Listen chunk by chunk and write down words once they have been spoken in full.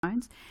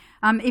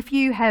If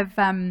you have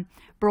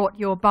brought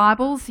your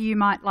Bibles, you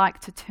might like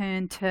to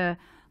turn to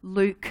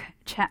Luke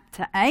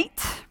chapter 8.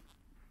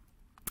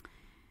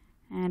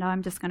 And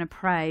I'm just going to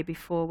pray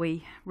before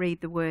we read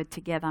the word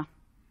together.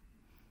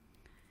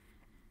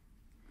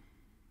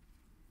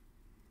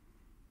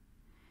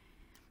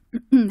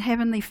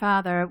 Heavenly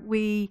Father,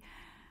 we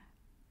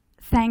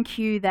thank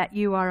you that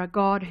you are a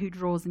God who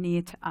draws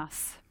near to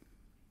us,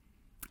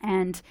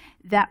 and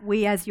that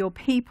we as your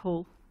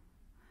people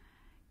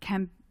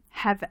can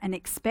have an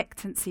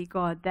expectancy,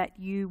 God, that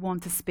you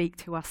want to speak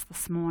to us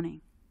this morning.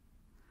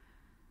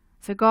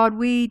 So God,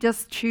 we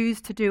just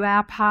choose to do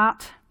our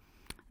part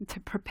and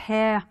to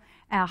prepare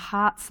our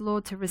hearts,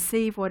 Lord, to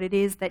receive what it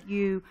is that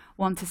you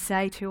want to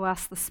say to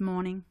us this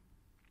morning.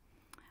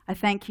 I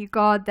thank you,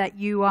 God, that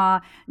you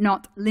are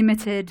not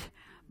limited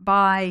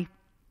by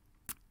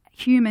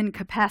human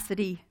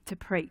capacity to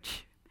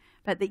preach,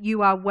 but that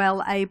you are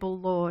well able,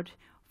 Lord,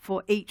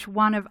 for each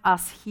one of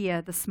us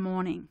here this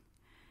morning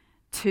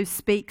to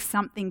speak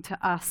something to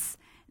us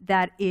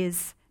that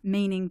is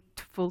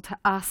meaningful to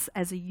us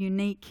as a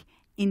unique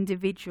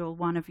individual,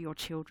 one of your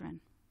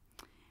children.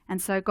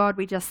 And so, God,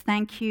 we just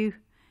thank you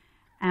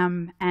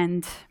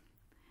and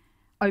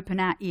open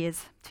our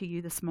ears to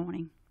you this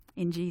morning.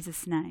 In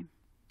Jesus' name,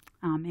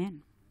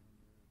 amen.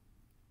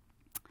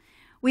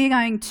 We're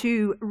going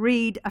to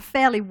read a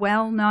fairly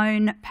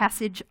well-known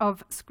passage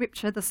of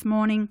Scripture this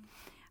morning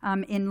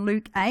in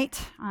Luke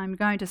 8. I'm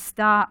going to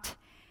start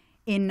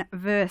in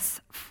verse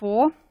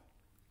 4.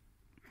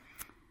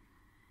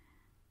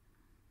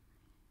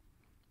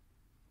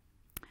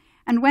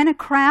 And when a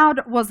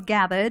crowd was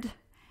gathered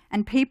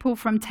and people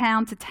from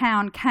town to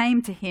town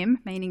came to him,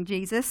 meaning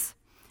Jesus,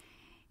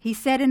 he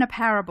said in a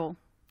parable,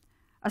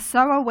 "A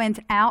sower went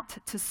out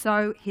to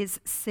sow his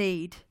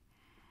seed.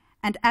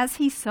 And as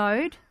he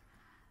sowed,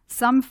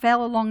 some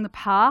fell along the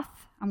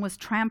path and was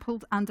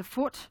trampled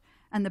underfoot,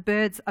 and the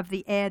birds of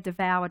the air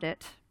devoured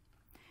it.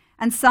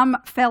 And some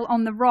fell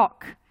on the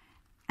rock,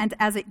 and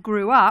as it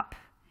grew up,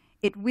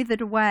 it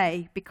withered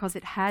away because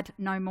it had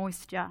no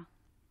moisture.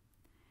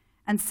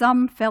 And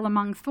some fell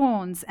among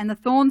thorns, and the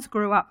thorns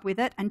grew up with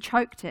it and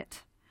choked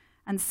it.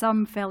 And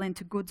some fell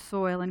into good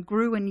soil and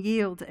grew and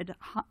yielded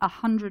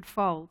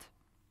 100-fold.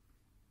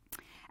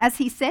 As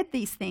he said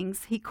these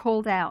things, he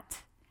called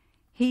out,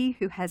 'He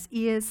who has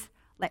ears,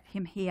 let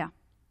him hear.'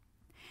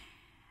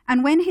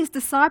 And when his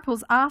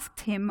disciples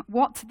asked him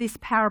what this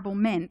parable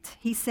meant,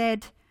 he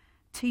said,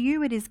 'To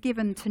you it is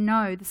given to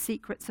know the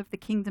secrets of the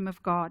kingdom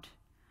of God,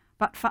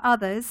 but for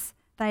others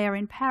they are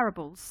in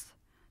parables,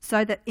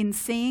 so that in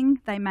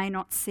seeing they may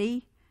not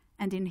see,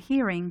 and in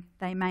hearing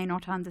they may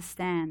not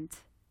understand.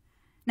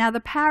 Now the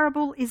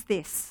parable is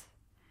this: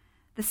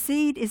 the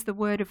seed is the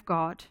word of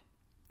God.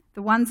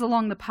 The ones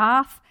along the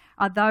path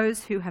are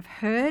those who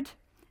have heard.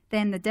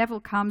 Then the devil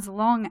comes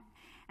along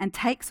and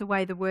takes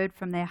away the word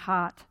from their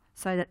heart,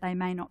 so that they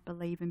may not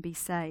believe and be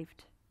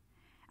saved.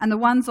 And the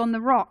ones on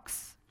the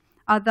rocks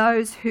are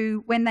those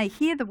who, when they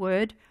hear the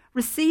word,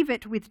 receive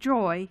it with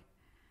joy,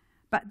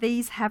 but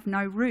these have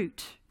no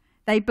root.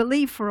 They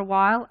believe for a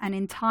while, and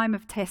in time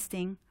of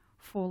testing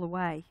fall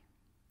away.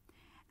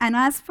 And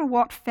as for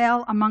what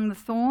fell among the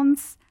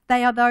thorns,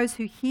 they are those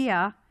who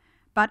hear,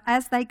 but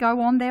as they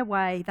go on their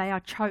way, they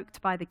are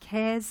choked by the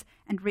cares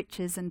and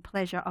riches and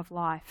pleasure of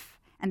life,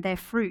 and their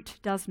fruit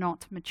does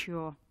not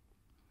mature.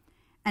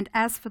 And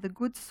as for the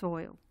good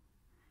soil,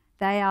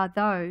 they are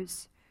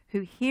those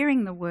who,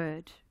 hearing the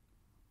word,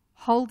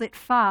 hold it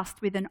fast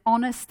with an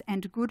honest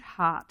and good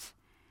heart,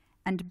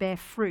 and bear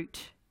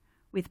fruit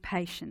with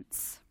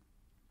patience."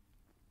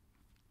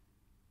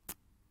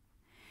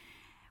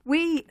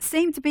 We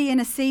seem to be in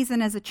a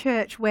season as a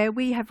church where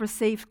we have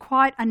received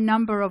quite a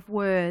number of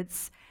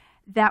words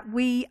that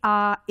we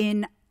are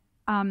in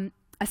a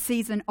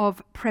season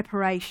of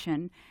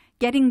preparation,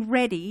 getting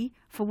ready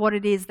for what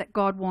it is that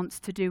God wants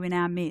to do in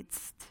our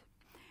midst.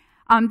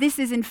 This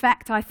is, in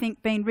fact, I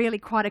think, been really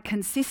quite a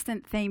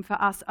consistent theme for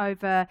us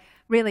over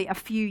really a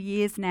few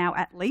years now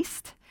at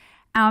least.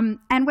 And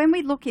when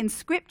we look in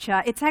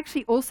Scripture, it's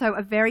actually also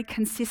a very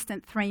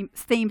consistent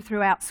theme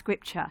throughout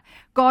Scripture.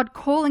 God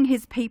calling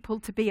his people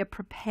to be a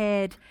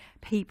prepared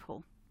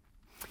people.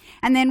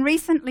 And then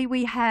recently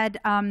we had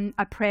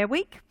a prayer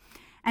week.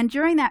 And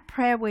during that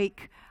prayer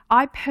week,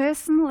 I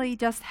personally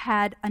just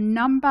had a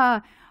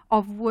number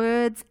of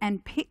words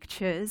and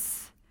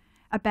pictures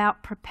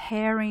about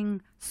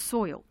preparing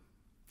soil.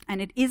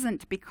 And it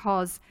isn't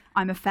because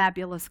I'm a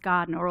fabulous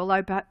gardener,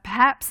 although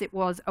perhaps it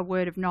was a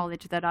word of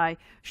knowledge that I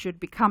should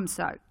become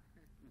so.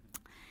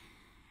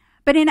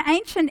 But in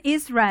ancient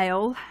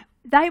Israel,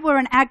 they were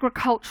an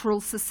agricultural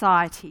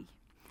society.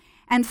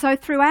 And so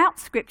throughout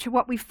Scripture,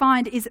 what we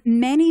find is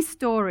many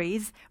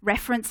stories,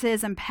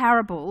 references and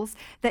parables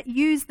that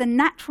use the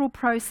natural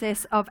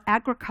process of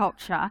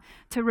agriculture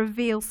to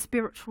reveal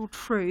spiritual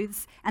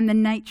truths and the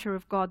nature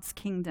of God's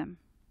kingdom.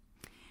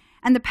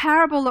 And the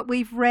parable that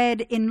we've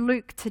read in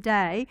Luke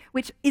today,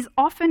 which is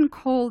often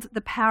called the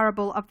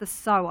parable of the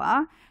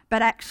sower,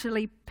 but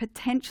actually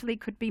potentially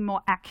could be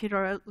more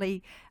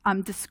accurately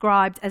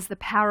described as the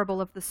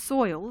parable of the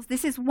soils.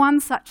 This is one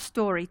such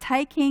story,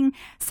 taking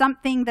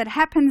something that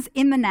happens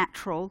in the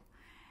natural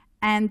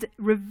and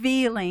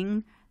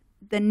revealing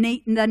the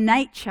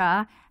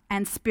nature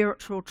and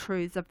spiritual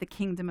truths of the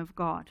kingdom of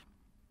God.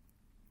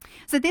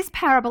 So this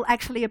parable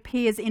actually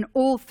appears in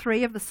all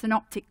three of the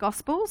synoptic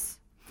gospels,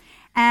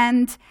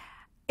 and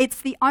it's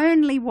the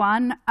only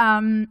one,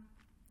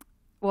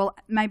 well,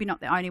 maybe not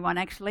the only one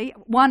actually,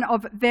 one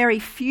of very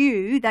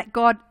few that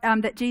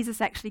that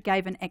Jesus actually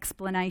gave an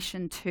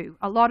explanation to.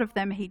 A lot of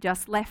them he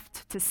just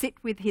left to sit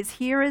with his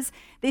hearers.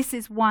 This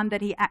is one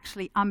that he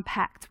actually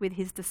unpacked with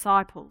his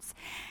disciples.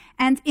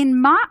 And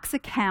in Mark's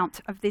account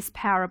of this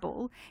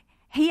parable,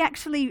 he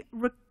actually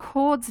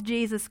records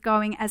Jesus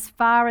going as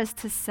far as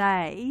to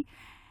say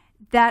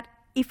that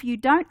if you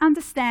don't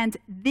understand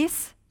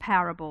this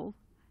parable,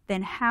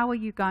 then how are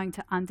you going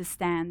to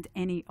understand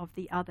any of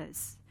the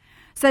others?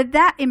 So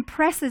that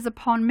impresses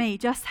upon me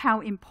just how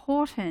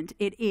important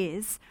it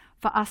is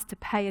for us to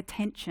pay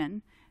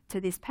attention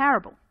to this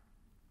parable.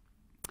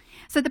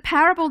 So the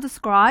parable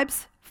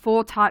describes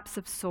 4 types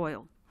of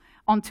soil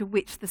onto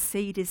which the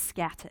seed is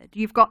scattered.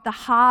 You've got the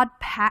hard,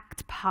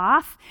 packed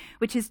path,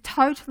 which is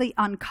totally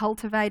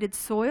uncultivated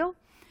soil.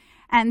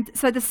 And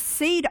so the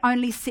seed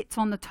only sits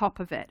on the top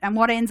of it. And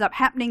what ends up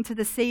happening to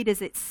the seed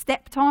is it's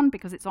stepped on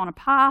because it's on a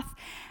path,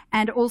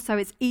 and also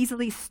it's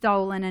easily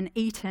stolen and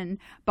eaten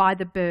by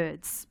the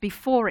birds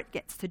before it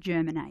gets to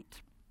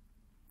germinate.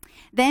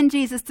 Then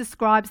Jesus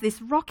describes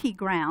this rocky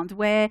ground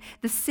where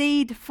the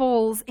seed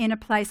falls in a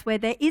place where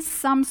there is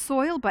some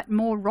soil, but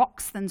more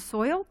rocks than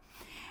soil.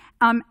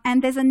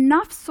 And there's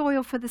enough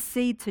soil for the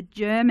seed to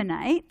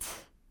germinate,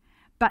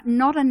 but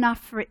not enough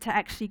for it to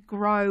actually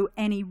grow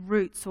any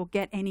roots or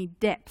get any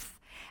depth.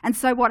 And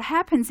so what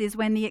happens is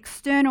when the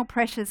external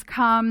pressures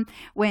come,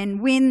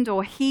 when wind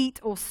or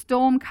heat or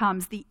storm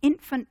comes, the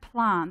infant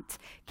plant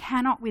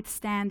cannot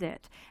withstand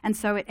it, and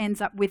so it ends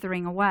up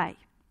withering away.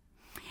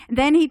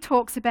 Then he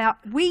talks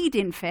about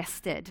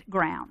weed-infested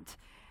ground,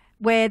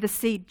 where the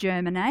seed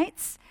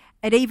germinates,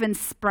 it even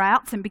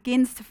sprouts and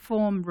begins to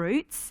form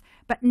roots,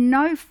 but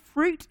no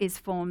fruit is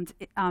formed,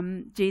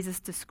 Jesus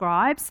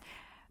describes,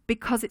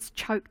 because it's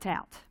choked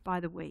out by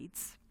the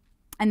weeds.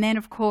 And then,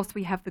 of course,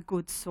 we have the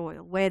good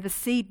soil, where the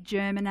seed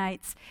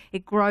germinates,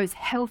 it grows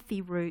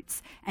healthy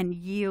roots and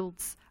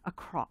yields a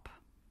crop.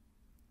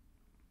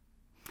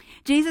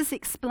 Jesus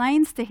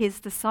explains to his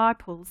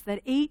disciples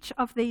that each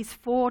of these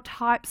 4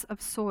 types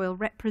of soil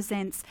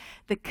represents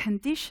the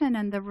condition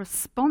and the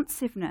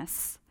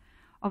responsiveness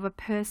of a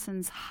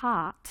person's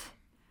heart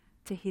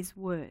to his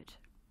word.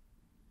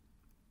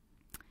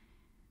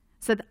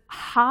 So the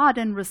hard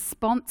and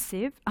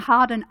unresponsive,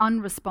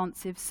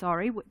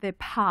 their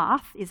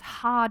path is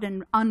hard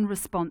and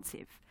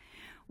unresponsive,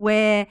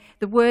 where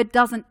the word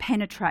doesn't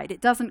penetrate,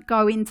 it doesn't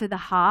go into the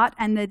heart,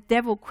 and the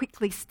devil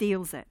quickly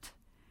steals it.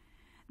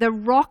 The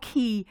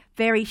rocky,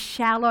 very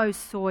shallow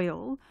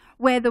soil,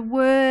 where the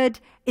word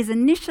is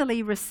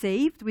initially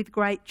received with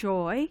great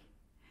joy,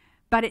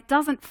 but it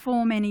doesn't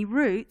form any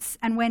roots,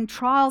 and when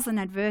trials and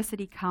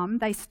adversity come,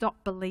 they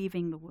stop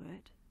believing the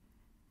word.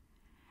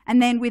 And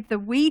then with the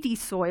weedy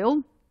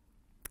soil,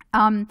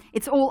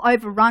 it's all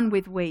overrun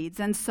with weeds.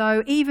 And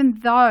so even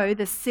though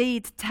the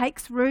seed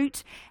takes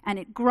root and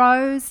it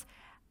grows,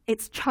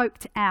 it's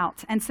choked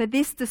out. And so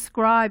this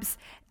describes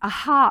a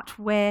heart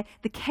where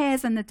the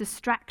cares and the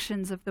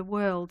distractions of the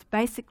world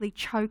basically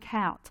choke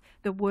out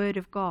the word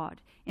of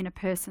God in a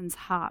person's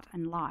heart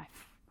and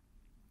life.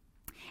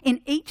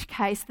 In each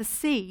case, the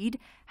seed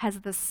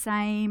has the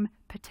same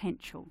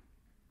potential,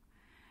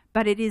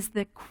 but it is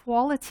the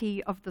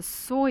quality of the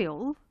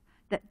soil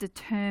that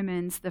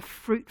determines the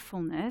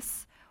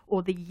fruitfulness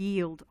or the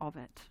yield of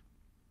it.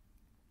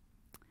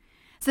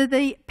 So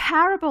the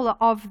parable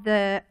of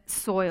the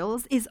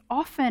soils is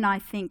often, I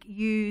think,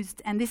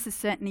 used, and this is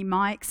certainly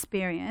my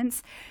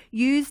experience,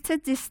 used to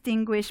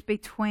distinguish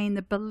between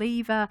the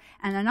believer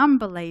and an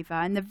unbeliever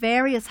and the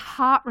various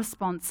heart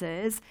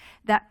responses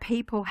that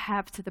people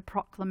have to the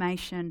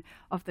proclamation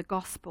of the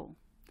gospel.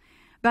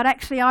 But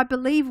actually, I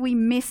believe we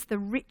miss the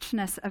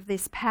richness of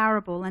this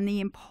parable and the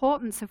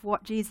importance of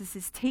what Jesus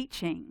is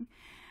teaching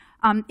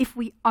if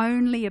we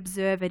only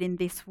observe it in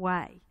this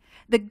way.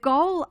 The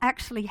goal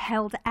actually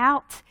held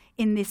out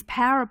in this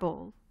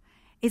parable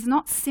is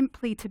not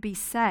simply to be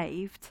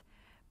saved,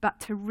 but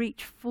to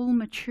reach full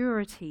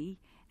maturity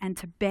and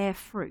to bear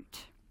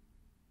fruit.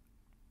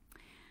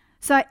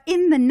 So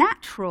in the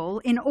natural,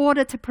 in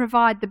order to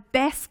provide the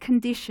best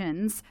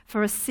conditions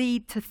for a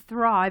seed to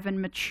thrive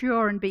and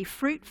mature and be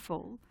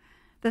fruitful,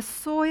 the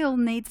soil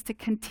needs to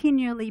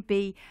continually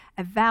be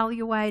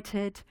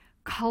evaluated,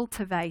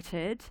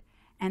 cultivated,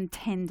 and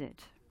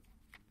tended.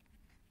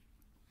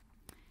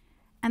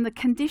 And the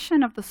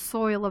condition of the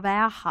soil of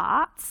our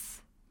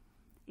hearts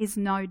is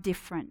no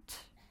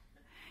different.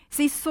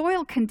 See,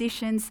 soil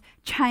conditions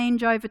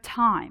change over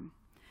time.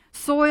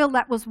 Soil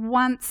that was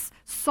once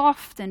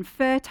soft and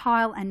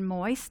fertile and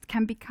moist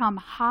can become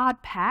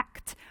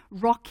hard-packed,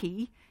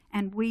 rocky,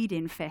 and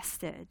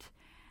weed-infested.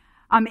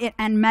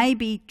 and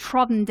maybe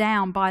trodden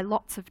down by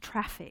lots of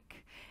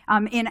traffic.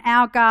 In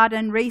our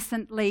garden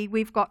recently,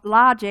 we've got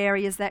large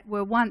areas that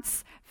were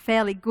once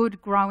fairly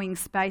good growing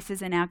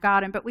spaces in our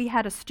garden, but we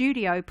had a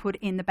studio put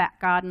in the back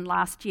garden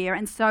last year,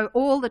 and so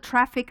all the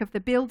traffic of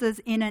the builders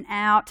in and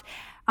out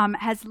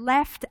has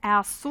left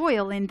our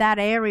soil in that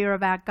area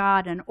of our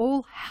garden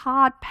all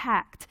hard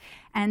packed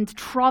and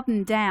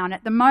trodden down.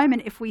 At the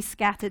moment, if we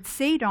scattered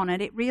seed on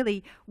it, it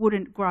really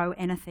wouldn't grow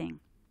anything.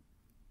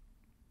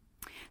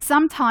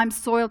 Sometimes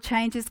soil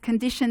changes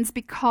conditions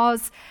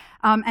because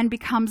and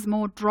becomes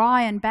more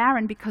dry and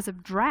barren because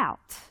of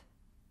drought.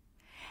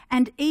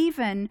 And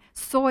even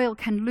soil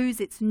can lose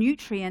its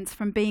nutrients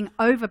from being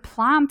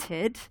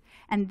overplanted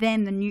and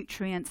then the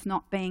nutrients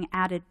not being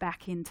added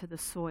back into the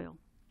soil.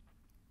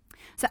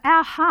 So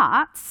our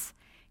hearts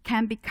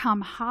can become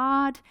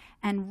hard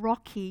and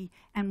rocky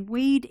and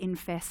weed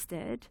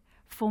infested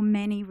for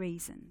many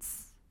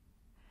reasons.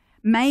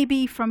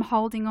 Maybe from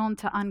holding on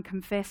to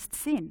unconfessed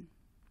sin.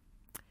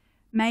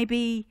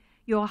 Maybe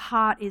your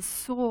heart is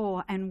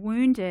sore and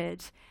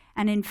wounded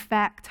and in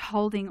fact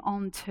holding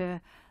on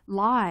to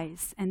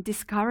lies and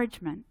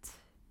discouragement.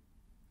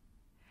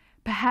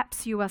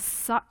 Perhaps you are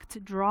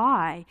sucked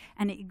dry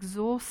and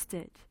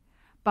exhausted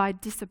by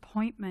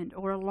disappointment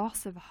or a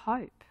loss of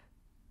hope.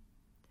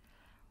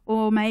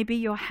 Or maybe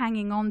you're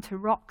hanging on to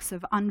rocks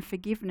of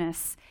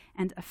unforgiveness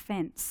and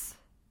offence.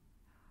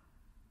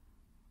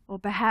 Or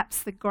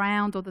perhaps the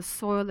ground or the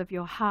soil of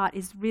your heart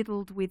is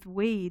riddled with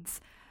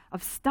weeds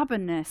of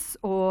stubbornness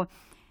or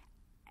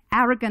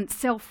arrogant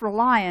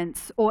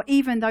self-reliance, or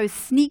even those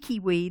sneaky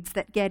weeds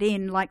that get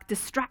in like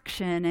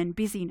distraction and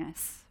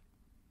busyness.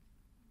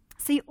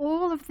 See,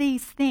 all of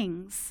these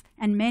things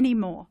and many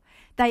more,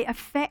 they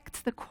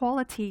affect the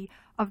quality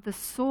of the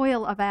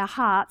soil of our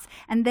hearts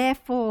and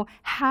therefore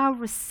how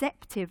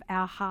receptive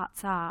our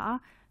hearts are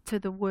to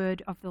the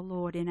word of the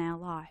Lord in our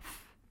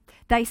life.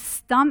 They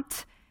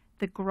stunt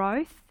the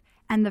growth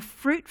and the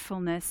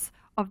fruitfulness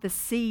of the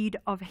seed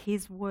of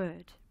His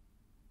word.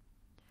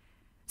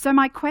 So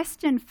my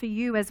question for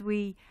you as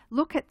we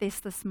look at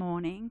this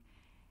morning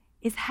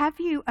is, have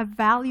you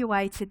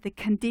evaluated the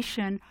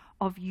condition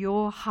of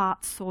your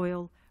heart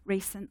soil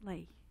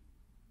recently?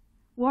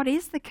 What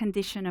is the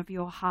condition of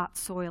your heart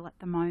soil at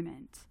the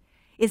moment?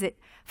 Is it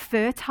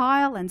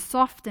fertile and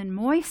soft and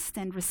moist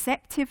and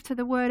receptive to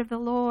the word of the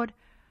Lord?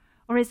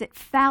 Or is it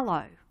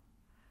fallow?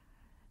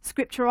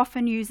 Scripture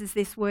often uses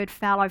this word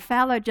fallow.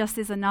 Fallow just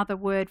is another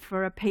word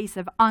for a piece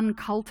of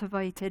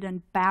uncultivated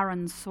and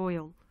barren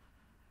soil.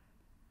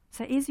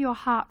 So is your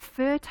heart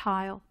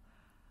fertile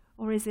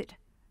or is it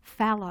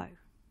fallow?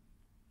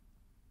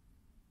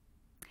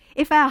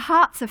 If our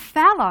hearts are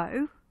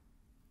fallow,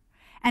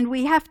 and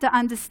we have to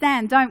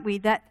understand, don't we,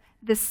 that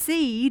the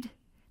seed,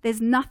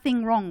 there's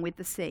nothing wrong with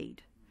the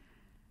seed.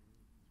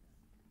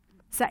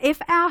 So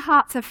if our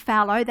hearts are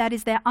fallow, that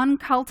is, they're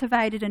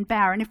uncultivated and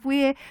barren, if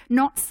we're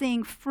not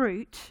seeing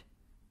fruit,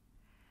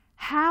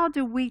 how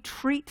do we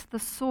treat the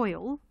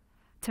soil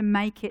to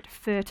make it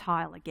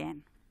fertile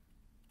again?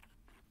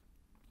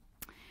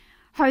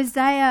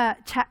 Hosea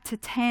chapter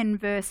 10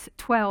 verse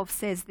 12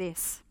 says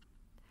this: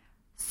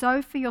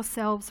 "Sow for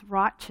yourselves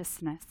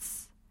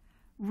righteousness,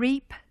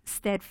 reap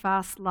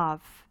steadfast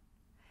love.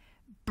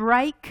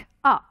 Break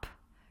up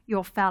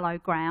your fallow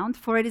ground,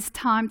 for it is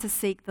time to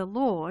seek the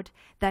Lord,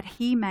 that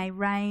He may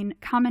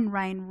come and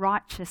rain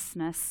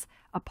righteousness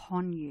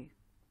upon you."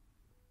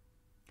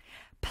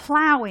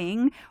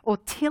 Ploughing or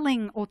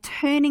tilling or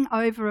turning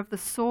over of the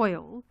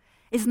soil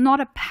is not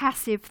a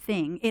passive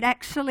thing. It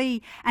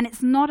actually, and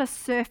it's not a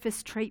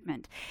surface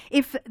treatment.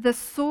 If the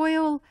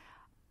soil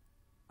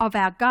of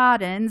our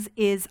gardens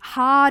is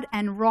hard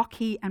and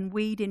rocky and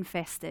weed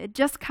infested,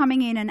 just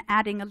coming in and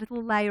adding a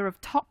little layer of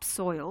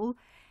topsoil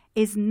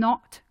is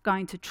not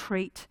going to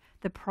treat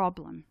the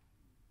problem.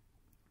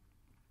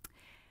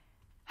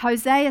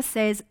 Hosea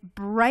says,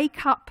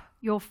 break up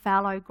your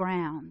fallow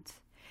ground.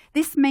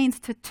 This means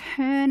to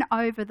turn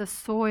over the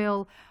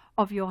soil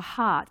of your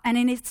heart. And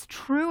in its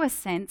truest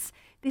sense,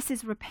 this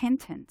is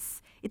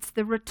repentance. It's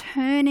the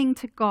returning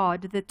to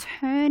God, the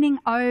turning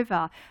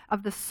over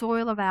of the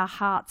soil of our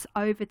hearts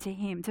over to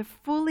Him, to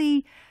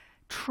fully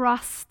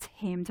trust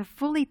Him, to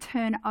fully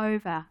turn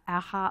over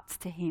our hearts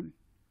to Him.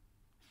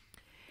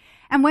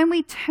 And when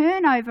we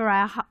turn over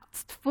our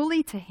hearts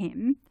fully to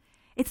Him,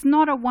 it's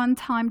not a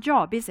one-time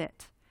job, is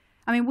it?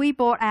 I mean, we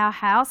bought our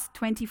house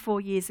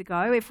 24 years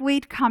ago. If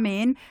we'd come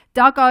in,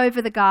 dug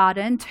over the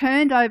garden,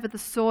 turned over the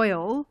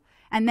soil,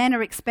 and then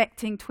are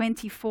expecting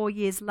 24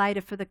 years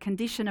later for the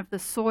condition of the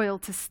soil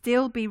to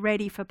still be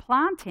ready for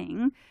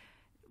planting,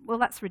 well,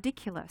 that's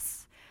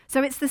ridiculous.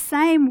 So it's the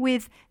same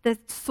with the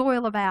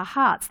soil of our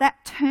hearts.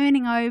 That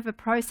turning over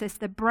process,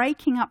 the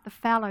breaking up the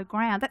fallow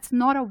ground, that's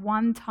not a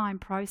one-time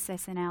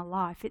process in our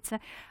life. It's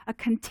a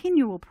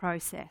continual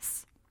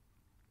process.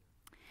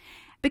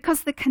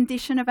 Because the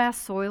condition of our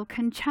soil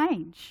can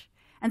change.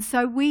 And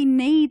so we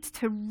need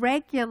to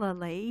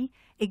regularly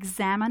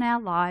examine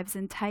our lives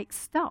and take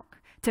stock,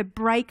 to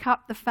break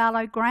up the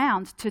fallow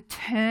ground, to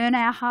turn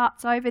our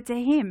hearts over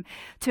to Him,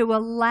 to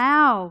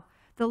allow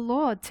the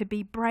Lord to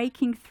be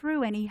breaking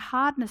through any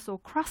hardness or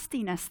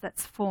crustiness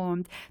that's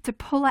formed, to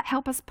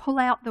help us pull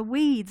out the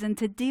weeds and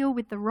to deal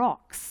with the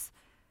rocks.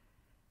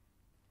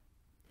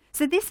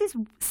 So this is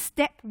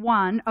step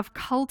one of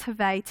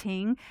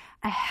cultivating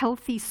a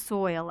healthy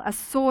soil, a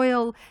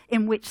soil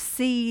in which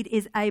seed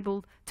is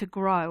able to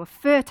grow, a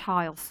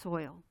fertile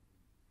soil.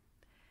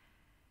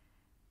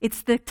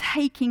 It's the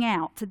taking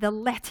out, the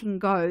letting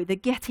go, the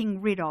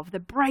getting rid of, the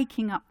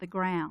breaking up the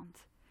ground.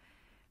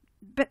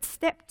 But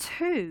step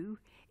two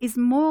is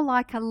more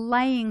like a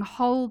laying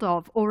hold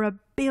of or a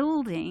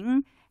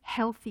building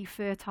healthy,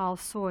 fertile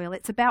soil.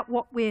 It's about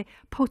what we're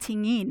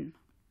putting in.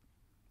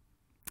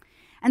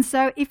 And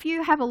so if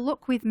you have a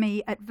look with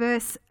me at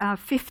verse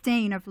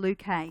 15 of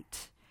Luke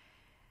 8,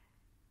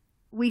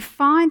 we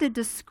find a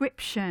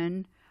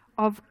description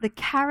of the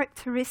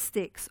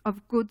characteristics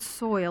of good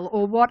soil,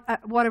 or what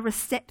a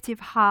receptive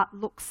heart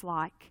looks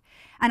like.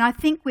 And I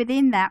think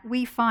within that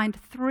we find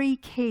 3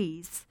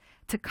 keys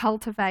to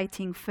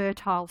cultivating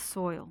fertile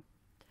soil.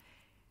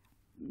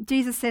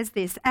 Jesus says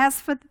this, as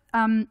for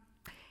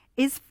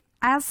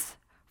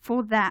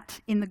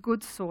that in the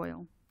good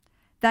soil,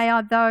 they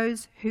are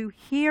those who,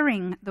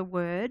 hearing the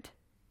word,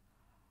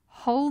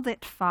 hold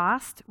it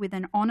fast with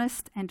an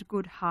honest and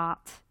good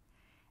heart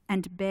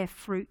and bear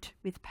fruit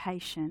with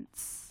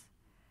patience.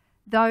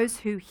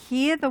 Those who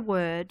hear the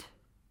word,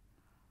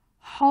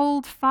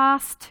 hold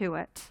fast to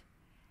it,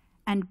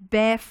 and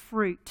bear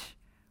fruit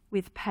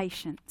with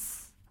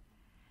patience.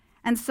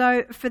 And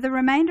so for the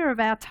remainder of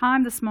our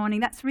time this morning,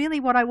 that's really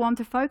what I want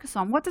to focus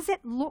on. What does it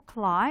look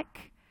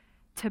like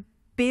to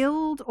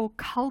build or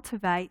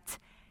cultivate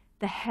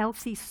the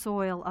healthy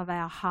soil of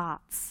our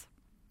hearts?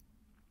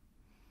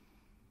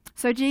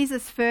 So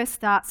Jesus first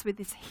starts with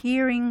this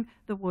hearing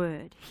the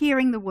word.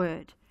 Hearing the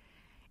word.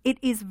 It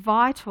is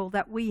vital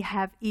that we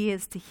have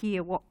ears to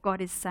hear what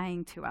God is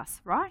saying to us,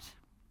 right?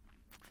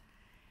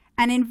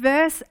 And in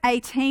verse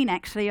 18,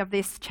 actually, of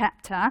this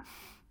chapter,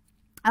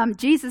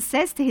 Jesus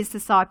says to his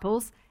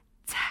disciples,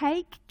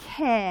 take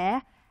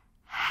care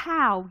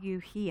how you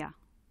hear.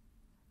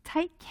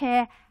 Take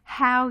care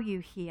how you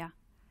hear.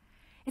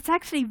 It's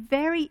actually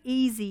very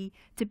easy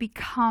to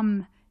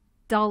become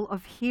dull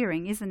of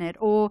hearing, isn't it?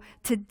 Or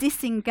to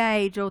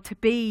disengage, or to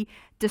be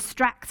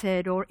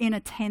distracted or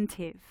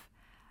inattentive.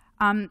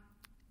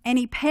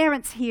 Any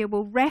parents here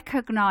will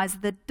recognize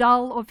the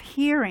dull of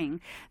hearing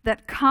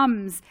that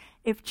comes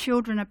if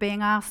children are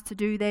being asked to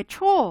do their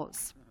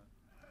chores.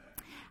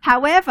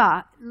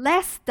 However,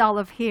 less dull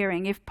of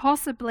hearing if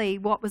possibly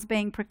what was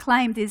being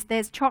proclaimed is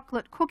there's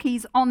chocolate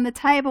cookies on the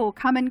table,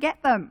 come and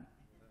get them.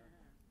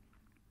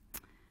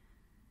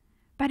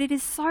 But it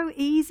is so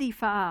easy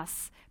for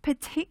us,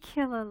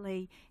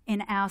 particularly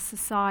in our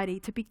society,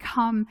 to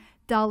become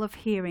dull of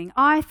hearing.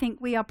 I think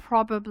we are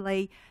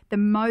probably the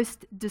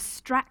most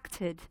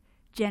distracted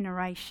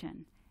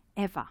generation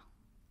ever.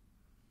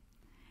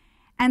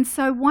 And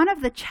so one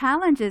of the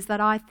challenges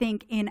that I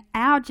think in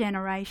our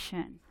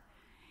generation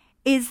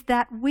is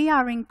that we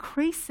are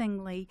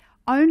increasingly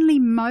only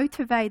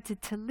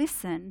motivated to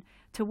listen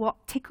to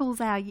what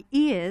tickles our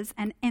ears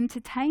and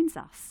entertains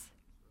us.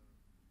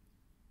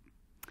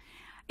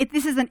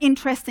 This is an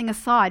interesting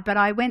aside, but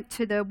I went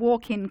to the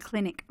walk-in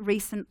clinic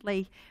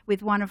recently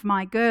with one of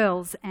my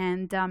girls,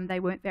 and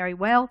they weren't very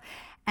well.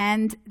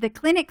 And the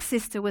clinic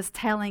sister was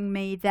telling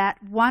me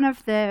that one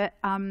of the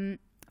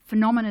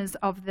phenomena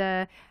of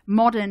the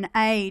modern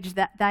age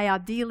that they are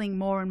dealing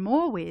more and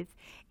more with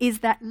is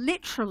that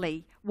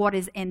literally what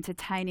is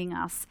entertaining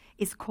us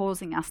is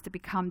causing us to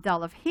become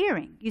dull of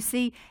hearing. You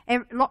see,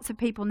 lots of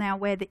people now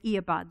wear the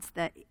earbuds,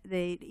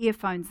 the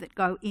earphones that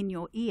go in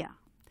your ear.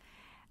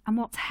 And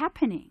what's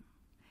happening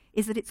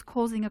is that it's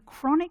causing a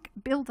chronic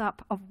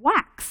build-up of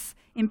wax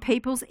in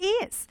people's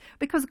ears,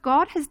 because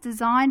God has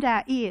designed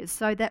our ears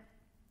so that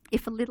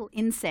if a little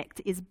insect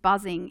is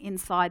buzzing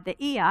inside the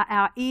ear,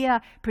 our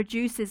ear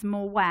produces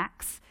more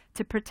wax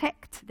to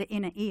protect the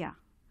inner ear.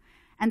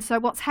 And so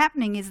what's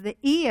happening is the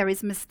ear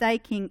is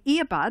mistaking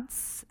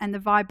earbuds and the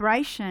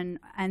vibration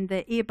and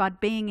the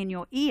earbud being in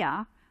your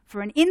ear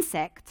for an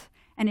insect,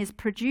 and is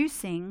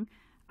producing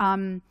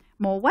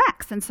more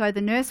wax. And so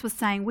the nurse was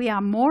saying we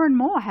are more and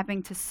more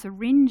having to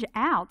syringe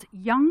out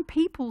young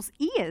people's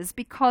ears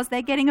because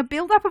they're getting a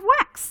build-up of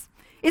wax.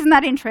 Isn't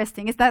that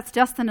interesting? That's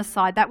just an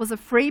aside. That was a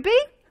freebie.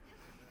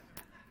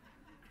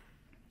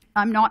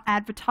 I'm not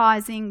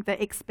advertising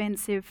the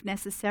expensive,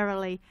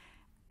 necessarily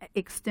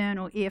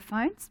external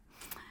earphones.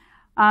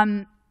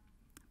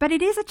 But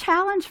it is a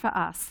challenge for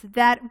us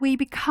that we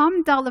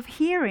become dull of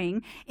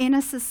hearing in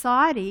a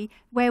society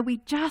where we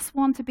just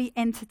want to be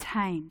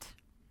entertained.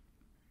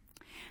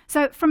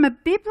 So from a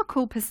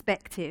biblical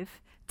perspective,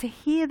 to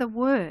hear the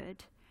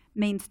word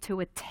means to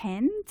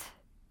attend,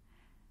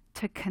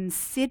 to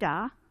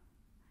consider,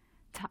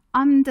 to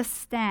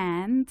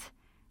understand,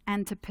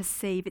 and to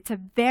perceive. It's a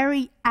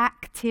very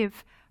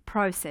active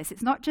process.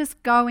 It's not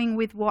just going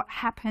with what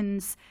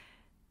happens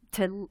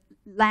to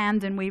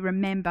land and we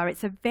remember.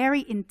 It's a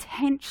very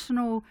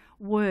intentional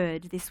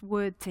word, this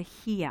word to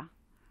hear,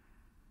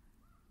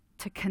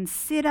 to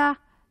consider,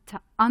 to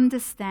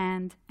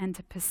understand, and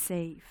to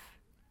perceive.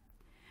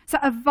 So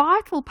a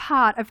vital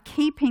part of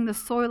keeping the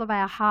soil of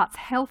our hearts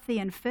healthy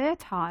and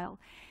fertile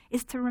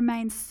is to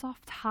remain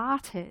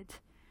soft-hearted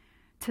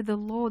to the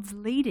Lord's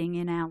leading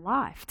in our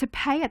life, to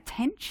pay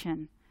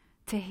attention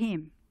to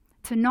him,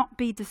 to not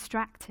be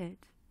distracted.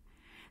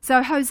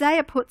 So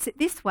Hosea puts it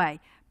this way: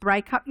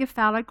 break up your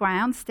fallow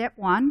ground, step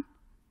 1.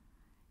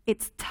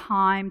 It's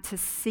time to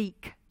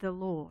seek the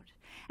Lord.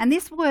 And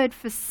this word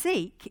for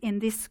seek in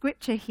this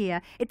scripture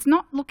here, it's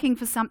not looking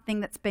for something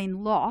that's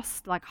been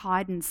lost, like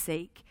hide and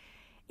seek.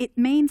 It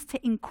means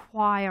to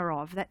inquire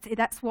of.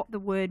 That's what the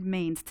word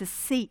means, to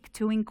seek,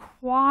 to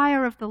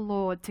inquire of the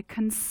Lord, to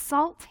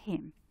consult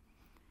him.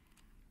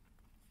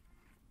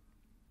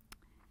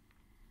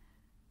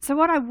 So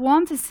what I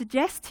want to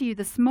suggest to you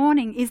this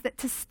morning is that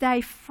to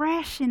stay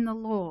fresh in the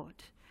Lord,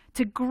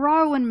 to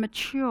grow and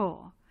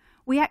mature,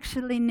 we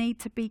actually need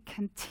to be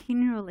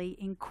continually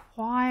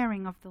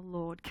inquiring of the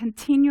Lord,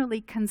 continually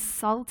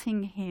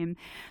consulting him,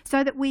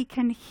 so that we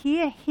can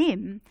hear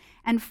him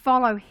and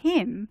follow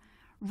him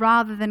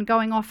rather than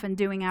going off and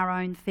doing our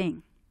own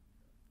thing.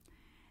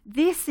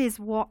 This is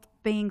what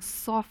being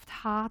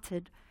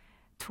soft-hearted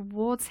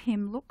towards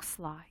him looks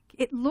like.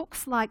 It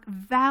looks like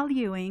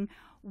valuing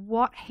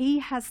what he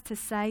has to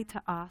say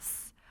to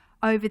us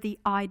over the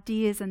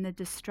ideas and the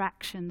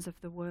distractions of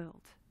the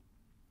world.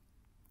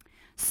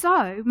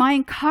 So, my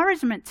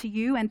encouragement to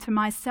you and to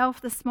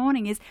myself this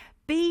morning is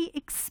be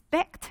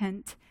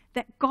expectant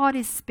that God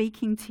is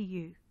speaking to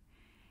you.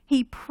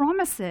 He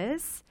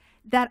promises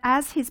that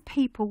as his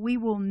people we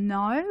will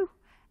know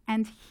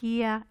and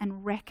hear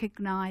and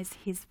recognize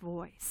his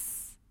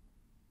voice.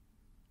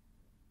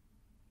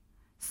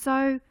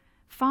 So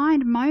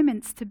find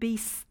moments to be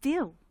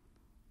still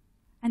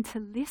and to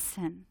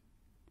listen.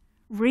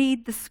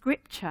 Read the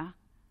scripture.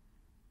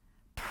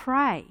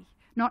 Pray,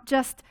 not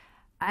just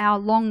our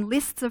long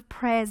lists of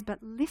prayers,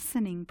 but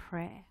listening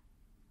prayer.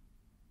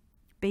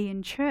 Be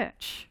in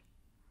church.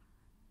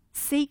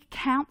 Seek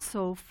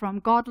counsel from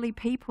godly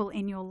people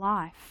in your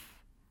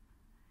life.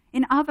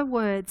 In other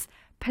words,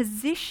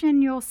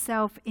 position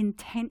yourself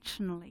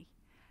intentionally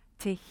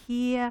to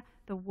hear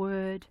the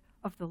word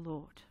of the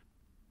Lord.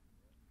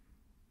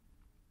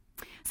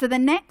 So the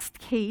next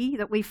key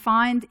that we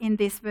find in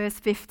this verse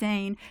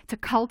 15 to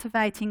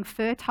cultivating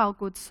fertile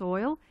good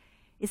soil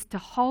is to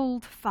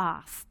hold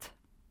fast.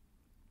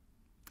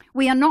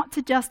 We are not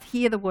to just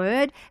hear the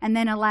word and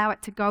then allow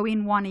it to go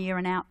in one ear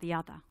and out the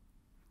other.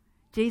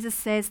 Jesus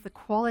says the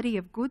quality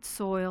of good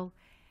soil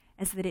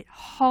is that it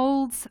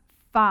holds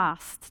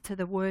fast to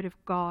the word of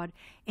God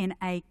in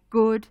a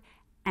good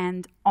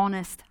and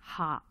honest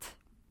heart.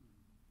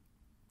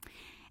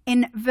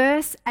 In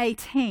verse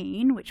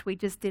 18, which we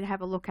just did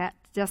have a look at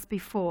just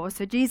before,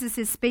 so Jesus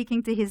is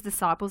speaking to his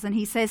disciples and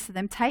he says to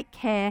them, take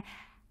care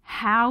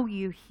how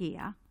you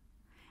hear.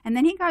 And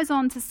then he goes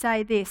on to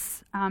say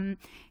this.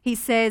 He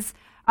says,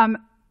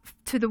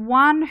 to the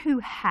one who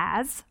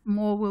has,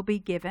 more will be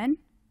given,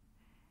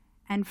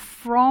 and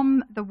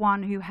from the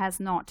one who has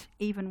not,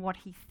 even what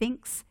he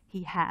thinks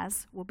he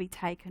has will be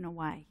taken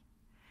away.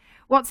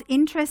 What's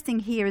interesting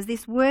here is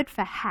this word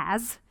for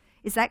has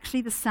is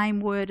actually the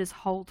same word as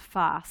hold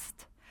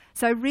fast.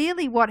 So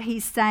really what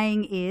he's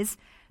saying is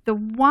the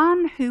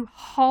one who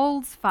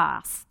holds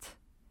fast,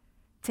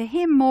 to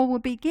him more will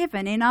be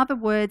given. In other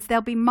words,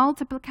 there'll be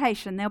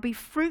multiplication, there'll be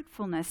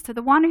fruitfulness. To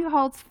the one who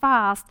holds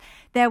fast,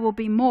 there will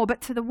be more.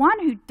 But to the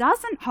one who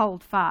doesn't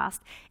hold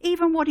fast,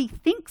 even what he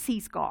thinks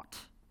he's got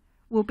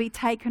will be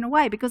taken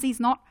away because he's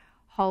not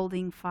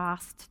holding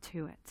fast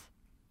to it.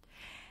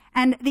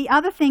 And the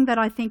other thing that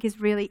I think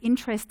is really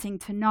interesting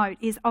to note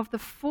is of the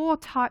 4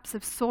 types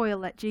of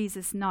soil that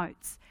Jesus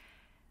notes,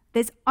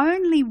 there's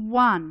only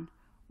one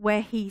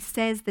where he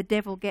says the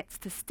devil gets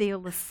to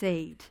steal the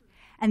seed.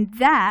 And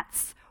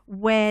that's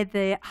where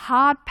the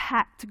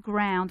hard-packed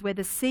ground, where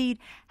the seed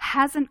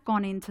hasn't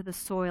gone into the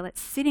soil,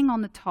 it's sitting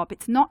on the top,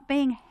 it's not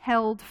being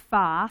held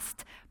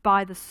fast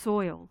by the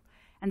soil,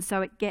 and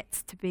so it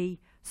gets to be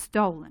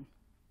stolen.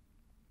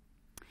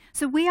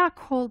 So we are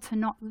called to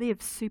not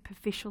live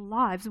superficial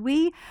lives.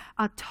 We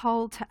are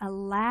told to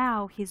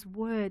allow his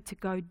word to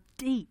go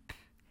deep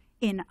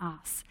in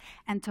us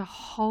and to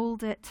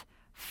hold it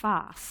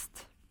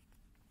fast.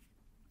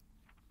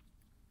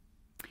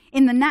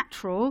 In the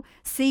natural,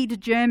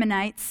 seed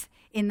germinates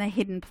in the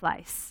hidden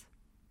place.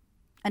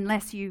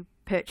 Unless you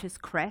purchase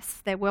cress.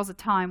 There was a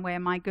time where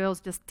my girls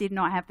just did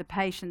not have the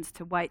patience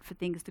to wait for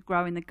things to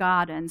grow in the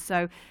garden.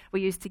 So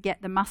we used to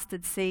get the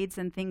mustard seeds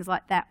and things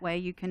like that where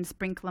you can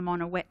sprinkle them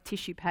on a wet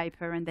tissue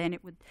paper and then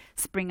it would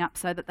spring up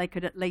so that they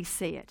could at least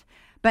see it.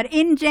 But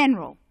in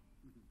general,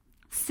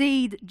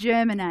 seed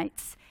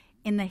germinates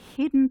in the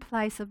hidden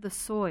place of the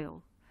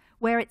soil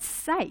where it's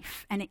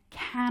safe and it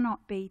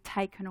cannot be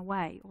taken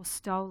away or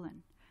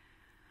stolen.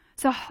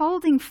 So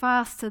holding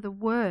fast to the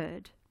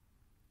word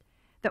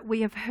that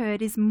we have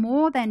heard is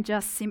more than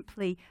just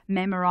simply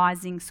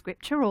memorizing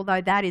scripture,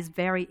 although that is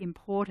very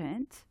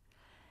important.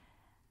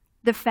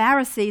 The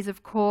Pharisees,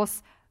 of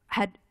course,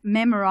 had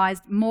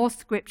memorized more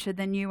scripture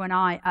than you and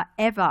I are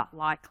ever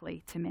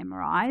likely to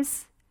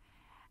memorize,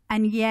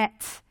 and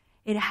yet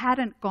it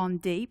hadn't gone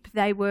deep.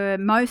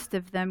 Most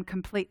of them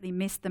completely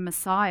missed the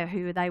Messiah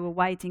who they were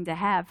waiting to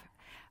have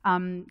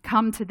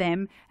come to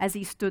them as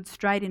he stood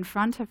straight in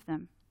front of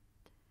them.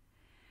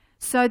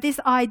 So this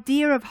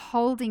idea of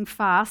holding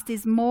fast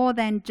is more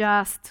than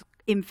just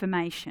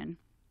information.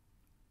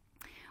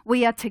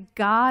 We are to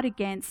guard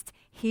against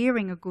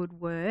hearing a good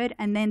word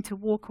and then to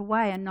walk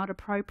away and not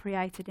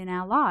appropriate it in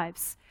our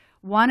lives.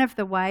 One of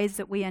the ways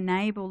that we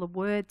enable a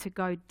word to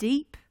go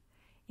deep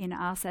in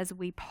us as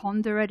we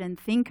ponder it and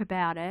think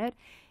about it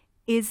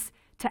is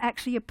to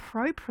actually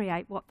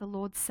appropriate what the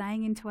Lord's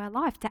saying into our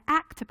life, to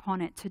act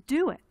upon it, to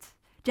do it.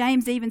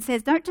 James even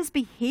says, don't just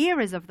be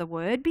hearers of the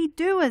word, be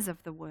doers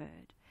of the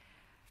word.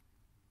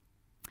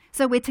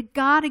 So we're to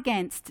guard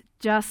against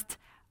just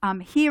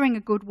hearing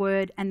a good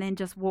word and then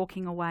just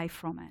walking away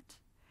from it.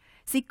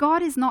 See,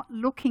 God is not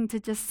looking to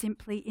just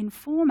simply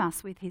inform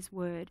us with his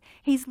word.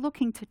 He's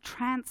looking to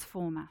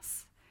transform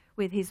us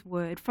with his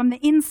word from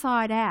the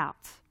inside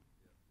out.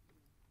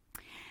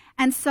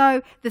 And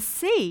so the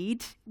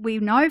seed, we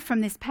know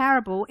from this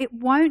parable, it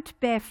won't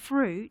bear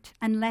fruit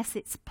unless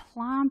it's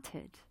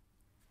planted.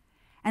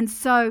 And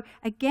so,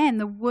 again,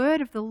 the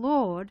word of the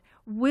Lord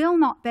will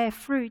not bear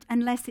fruit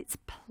unless it's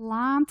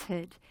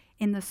planted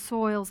in the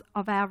soils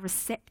of our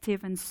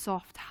receptive and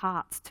soft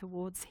hearts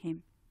towards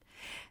him.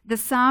 The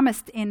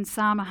psalmist in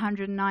Psalm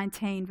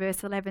 119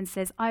 verse 11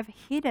 says, I've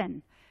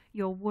hidden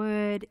your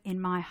word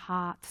in my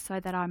heart so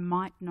that I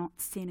might not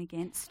sin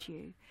against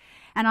you.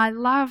 And I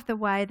love the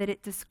way that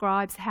it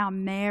describes how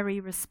Mary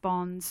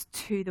responds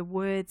to the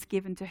words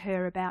given to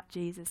her about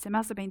Jesus. There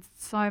must have been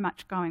so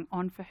much going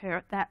on for her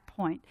at that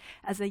point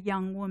as a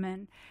young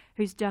woman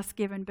who's just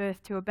given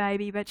birth to a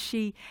baby. But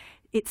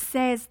it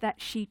says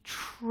that she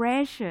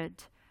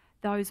treasured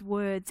those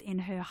words in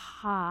her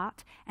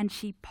heart and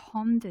she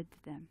pondered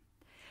them.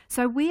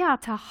 So we are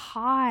to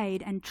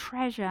hide and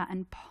treasure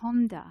and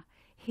ponder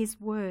his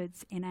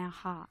words in our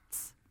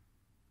hearts.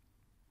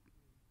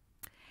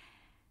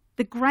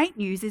 The great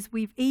news is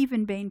we've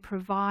even been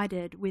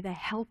provided with a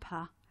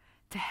helper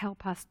to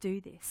help us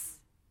do this.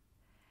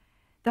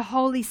 The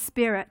Holy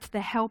Spirit,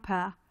 the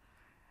helper,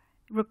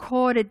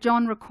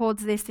 John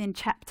records this in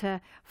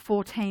chapter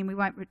 14. We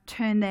won't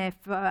return there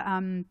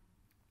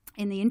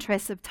in the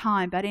interest of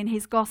time, but in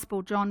his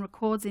gospel, John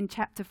records in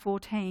chapter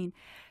 14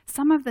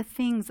 some of the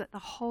things that the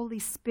Holy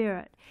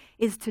Spirit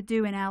is to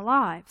do in our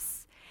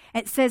lives.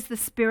 It says the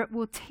Spirit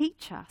will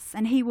teach us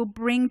and he will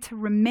bring to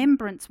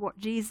remembrance what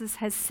Jesus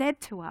has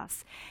said to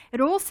us. It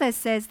also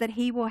says that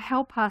he will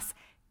help us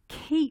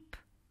keep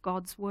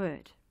God's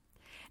word.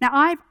 Now,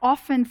 I've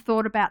often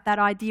thought about that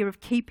idea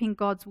of keeping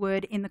God's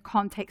word in the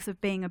context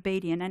of being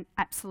obedient, and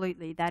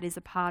absolutely that is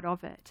a part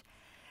of it.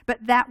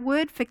 But that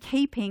word for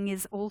keeping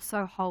is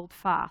also hold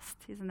fast.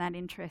 Isn't that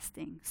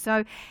interesting?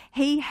 So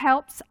he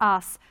helps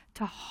us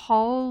to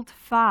hold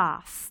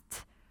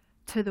fast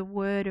to the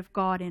word of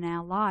God in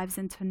our lives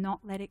and to not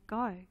let it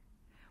go.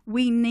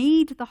 We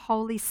need the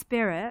Holy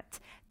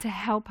Spirit to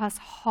help us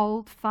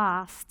hold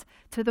fast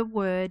to the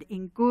word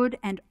in a good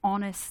and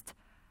honest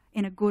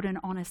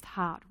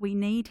heart. We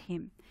need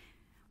him.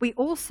 We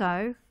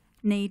also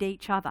need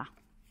each other.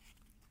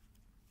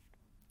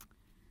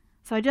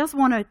 So I just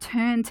want to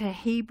turn to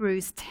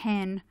Hebrews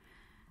 10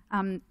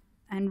 and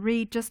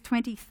read just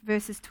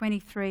verses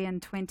 23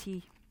 and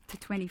 20 to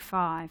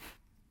 25.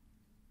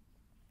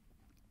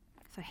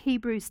 So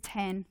Hebrews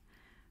 10,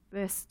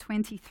 verse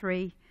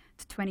 23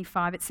 to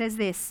 25. It says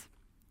this,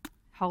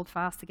 hold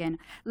fast again.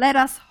 Let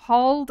us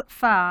hold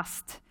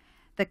fast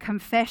the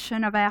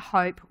confession of our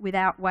hope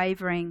without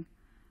wavering,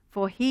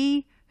 for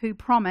he who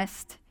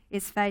promised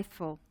is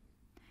faithful.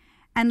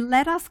 And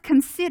let us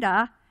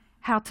consider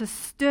how to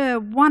stir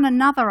one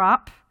another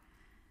up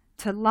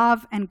to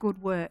love and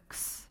good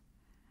works,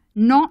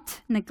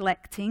 not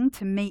neglecting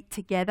to meet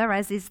together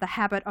as is the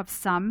habit of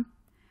some,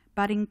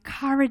 but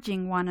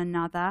encouraging one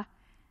another,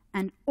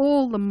 and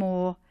all the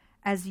more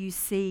as you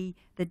see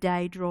the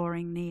day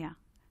drawing near.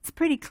 It's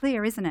pretty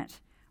clear, isn't it?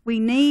 We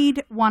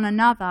need one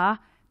another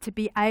to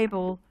be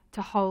able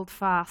to hold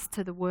fast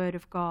to the word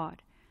of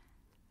God.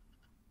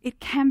 It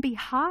can be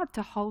hard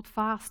to hold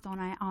fast on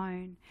our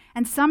own.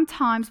 And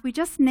sometimes we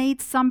just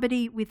need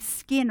somebody with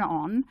skin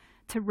on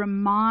to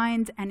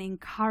remind and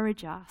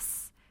encourage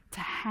us to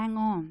hang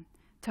on,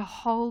 to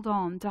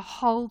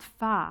hold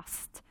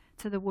fast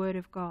to the word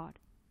of God.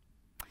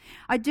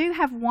 I do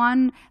have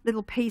one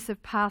little piece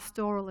of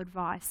pastoral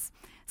advice,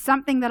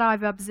 something that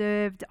I've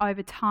observed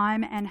over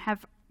time and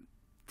have,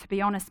 to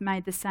be honest,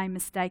 made the same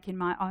mistake in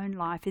my own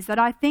life, is that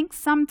I think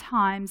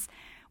sometimes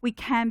we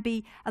can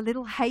be a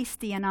little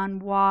hasty and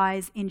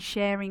unwise in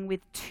sharing with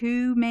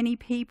too many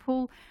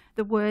people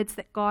the words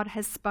that God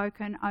has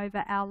spoken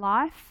over our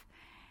life.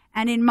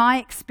 And in my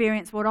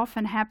experience, what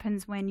often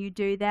happens when you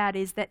do that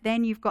is that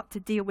then you've got to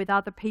deal with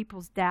other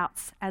people's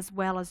doubts as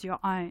well as your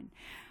own.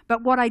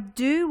 But what I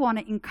do want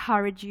to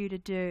encourage you to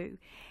do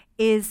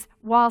is,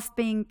 whilst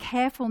being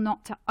careful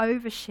not to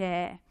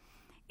overshare,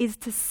 is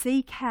to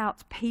seek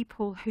out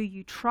people who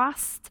you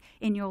trust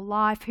in your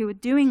life, who are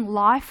doing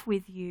life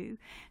with you,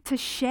 to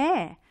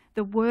share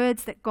the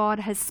words that God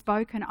has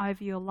spoken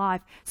over your life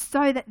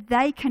so that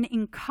they can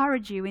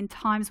encourage you in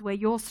times where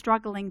you're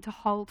struggling to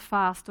hold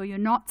fast or you're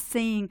not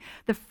seeing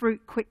the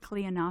fruit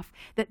quickly enough,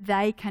 that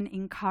they can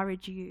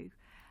encourage you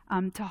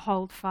to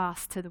hold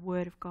fast to the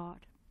Word of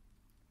God.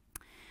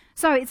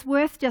 So it's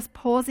worth just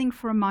pausing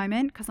for a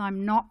moment, because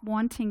I'm not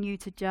wanting you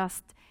to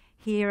just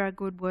hear a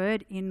good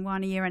word in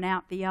one ear and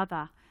out the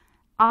other.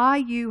 Are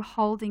you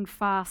holding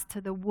fast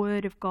to the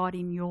Word of God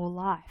in your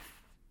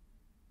life?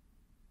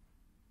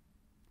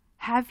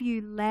 Have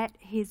you let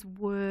His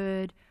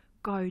Word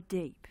go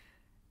deep?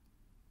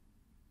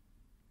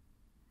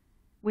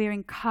 We're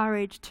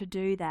encouraged to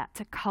do that,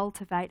 to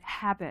cultivate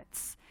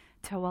habits,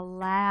 to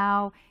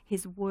allow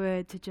His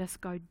Word to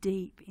just go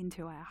deep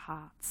into our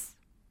hearts.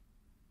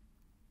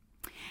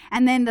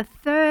 And then the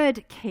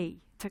third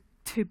key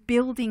to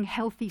building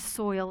healthy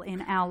soil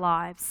in our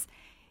lives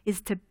is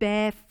to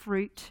bear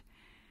fruit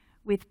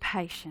with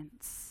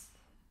patience.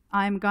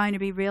 I'm going to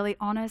be really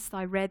honest.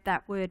 I read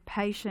that word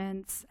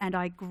patience and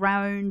I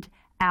groaned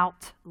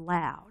out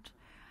loud.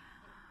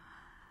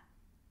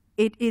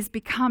 It is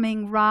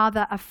becoming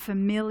rather a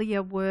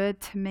familiar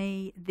word to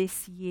me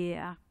this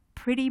year.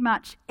 Pretty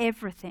much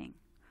everything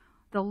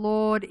the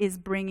Lord is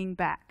bringing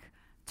back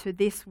to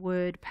this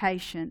word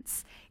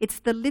patience. It's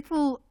the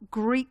little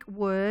Greek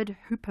word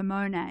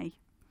hupomone.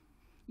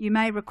 You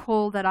may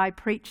recall that I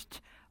preached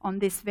on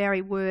this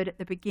very word at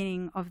the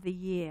beginning of the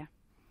year.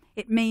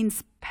 It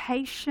means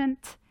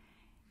patient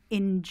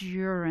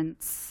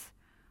endurance,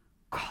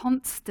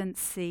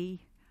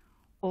 constancy,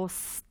 or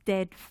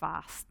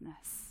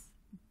steadfastness.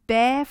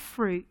 Bear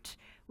fruit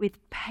with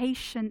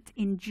patient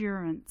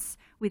endurance,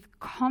 with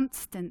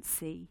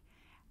constancy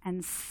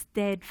and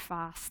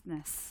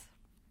steadfastness.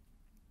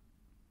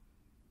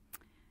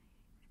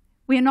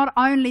 We are not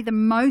only the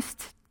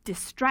most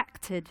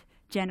distracted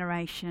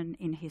generation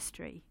in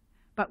history,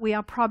 but we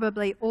are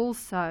probably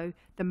also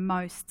the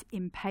most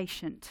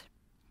impatient.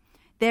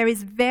 There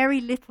is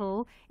very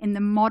little in the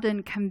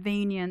modern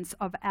convenience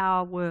of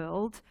our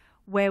world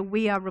where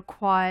we are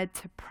required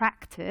to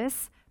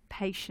practice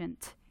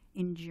patient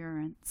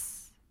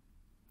endurance.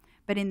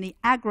 But in the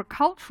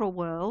agricultural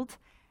world,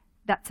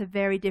 that's a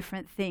very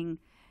different thing.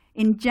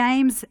 In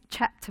James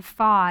chapter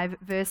 5,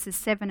 verses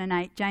 7 and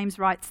 8, James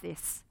writes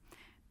this: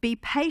 "Be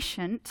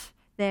patient,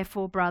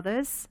 therefore,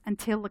 brothers,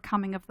 until the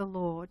coming of the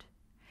Lord.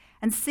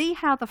 And see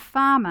how the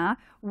farmer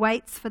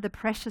waits for the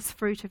precious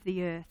fruit of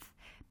the earth,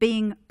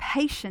 being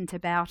patient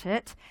about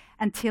it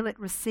until it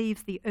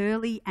receives the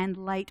early and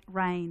late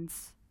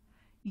rains.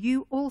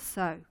 You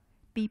also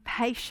be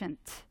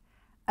patient.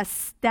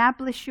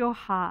 Establish your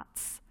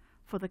hearts,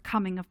 for the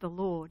coming of the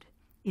Lord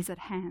is at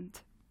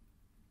hand."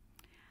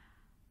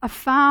 A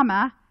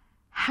farmer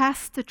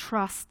has to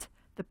trust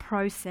the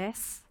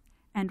process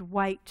and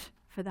wait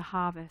for the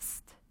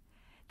harvest.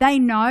 They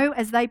know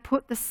as they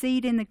put the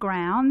seed in the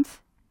ground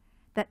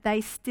that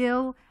they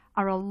still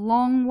are a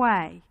long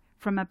way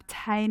from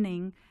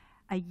obtaining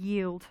a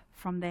yield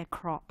from their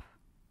crop.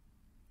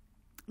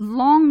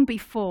 Long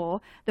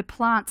before the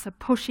plants are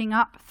pushing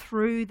up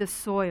through the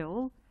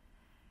soil,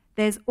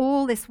 there's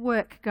all this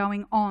work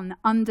going on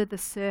under the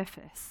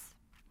surface.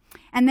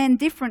 And then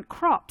different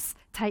crops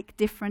take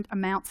different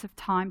amounts of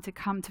time to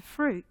come to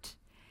fruit.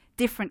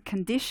 Different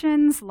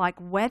conditions like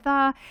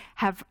weather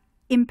have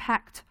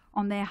impact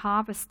on their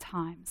harvest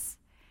times.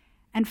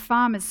 And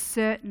farmers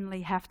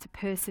certainly have to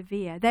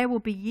persevere. There will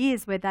be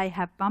years where they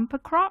have bumper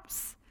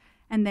crops,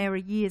 and there are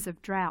years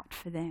of drought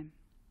for them.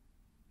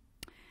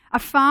 A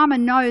farmer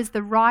knows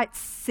the right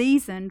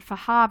season for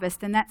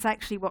harvest, and that's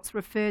actually what's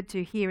referred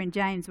to here in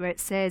James, where it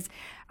says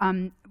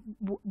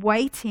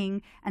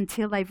waiting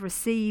until they've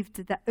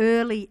received the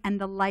early and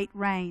the late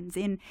rains.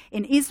 In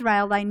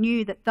Israel, they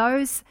knew that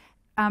those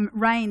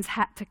rains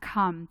had to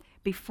come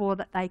before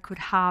that they could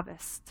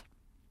harvest.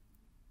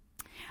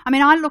 I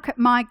mean, I look at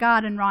my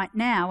garden right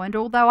now, and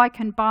although I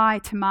can buy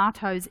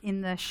tomatoes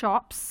in the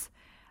shops,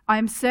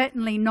 I'm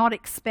certainly not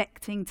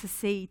expecting to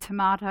see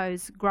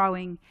tomatoes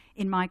growing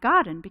in my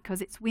garden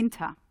because it's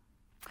winter.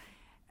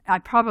 I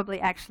probably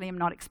actually am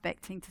not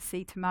expecting to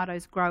see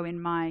tomatoes grow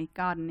in my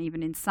garden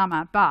even in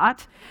summer,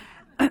 but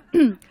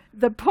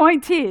the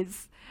point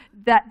is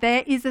that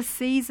there is a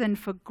season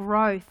for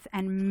growth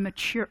and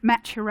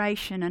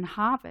maturation and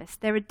harvest.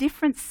 There are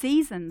different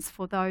seasons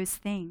for those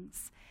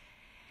things.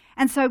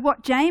 And so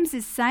what James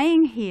is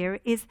saying here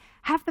is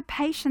have the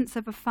patience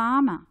of a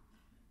farmer.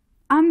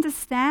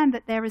 Understand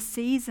that there are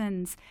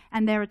seasons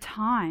and there are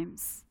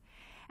times.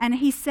 And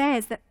he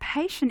says that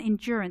patient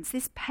endurance,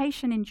 this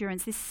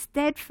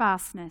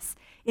steadfastness,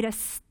 it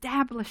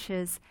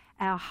establishes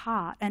our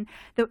heart. And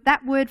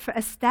that word for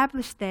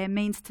establish there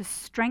means to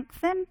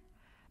strengthen,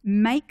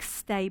 make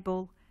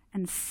stable,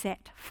 and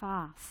set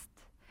fast.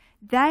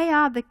 They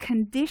are the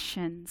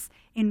conditions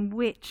in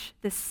which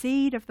the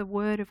seed of the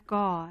Word of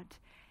God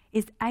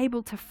is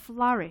able to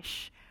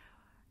flourish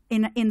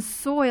in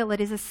soil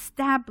that is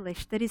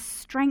established, that is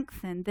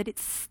strengthened, that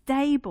it's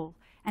stable,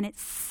 and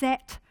it's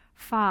set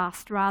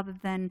fast rather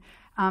than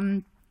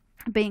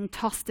being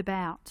tossed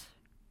about.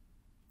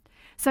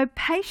 So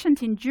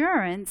patient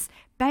endurance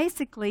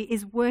basically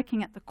is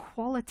working at the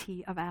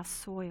quality of our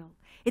soil.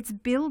 It's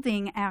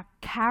building our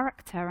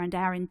character and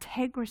our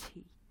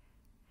integrity.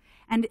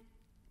 And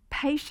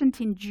patient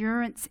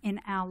endurance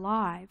in our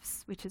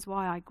lives, which is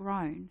why I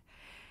groan,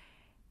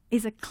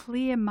 is a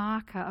clear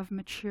marker of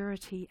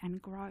maturity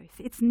and growth.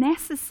 It's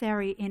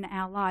necessary in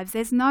our lives.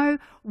 There's no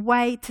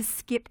way to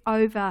skip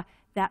over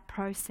that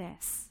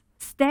process.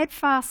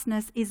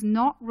 Steadfastness is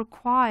not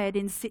required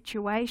in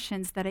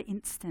situations that are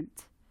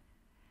instant.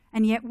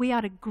 And yet we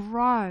are to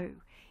grow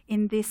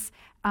in this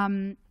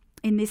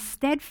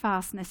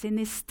steadfastness, in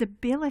this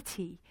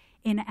stability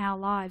in our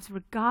lives,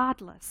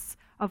 regardless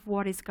of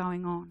what is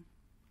going on.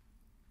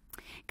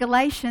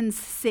 Galatians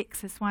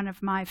 6 is one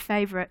of my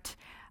favourite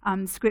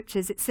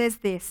scriptures. It says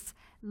this: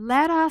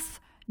 "Let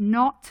us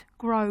not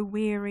grow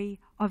weary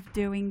of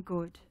doing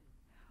good,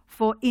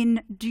 for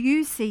in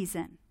due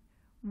season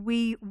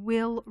we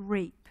will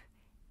reap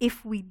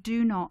if we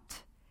do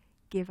not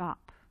give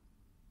up."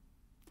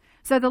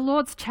 So the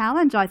Lord's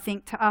challenge, I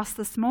think, to us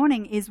this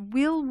morning is,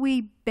 will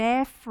we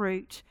bear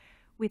fruit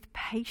with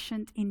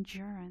patient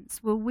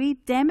endurance? Will we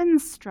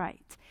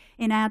demonstrate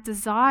in our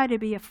desire to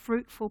be a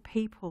fruitful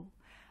people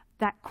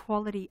that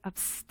quality of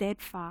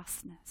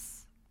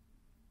steadfastness?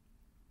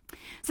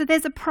 So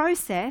there's a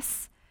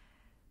process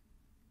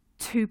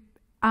to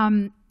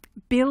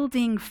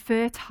building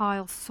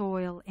fertile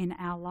soil in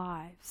our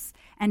lives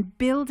and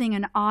building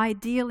an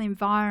ideal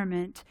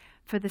environment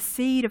for the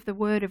seed of the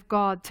Word of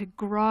God to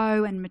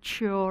grow and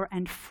mature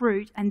and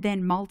fruit and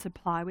then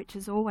multiply, which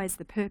is always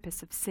the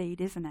purpose of seed,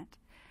 isn't it?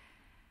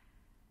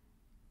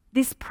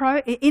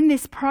 In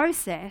this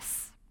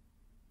process,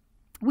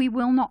 we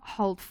will not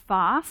hold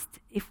fast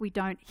if we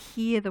don't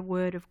hear the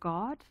Word of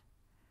God,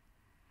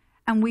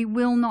 and we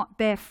will not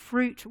bear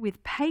fruit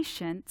with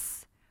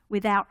patience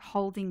without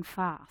holding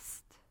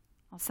fast.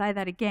 I'll say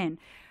that again.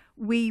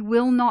 We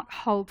will not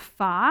hold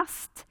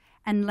fast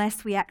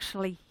unless we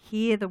actually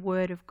hear the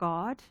Word of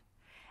God,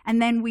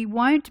 and then we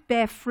won't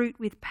bear fruit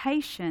with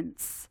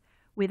patience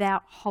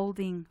without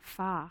holding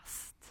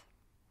fast.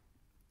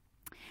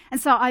 And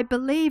so I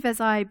believe,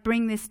 as I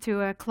bring this to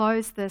a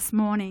close this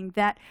morning,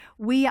 that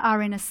we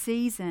are in a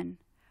season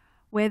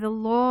where the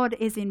Lord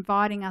is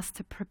inviting us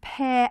to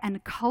prepare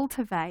and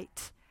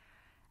cultivate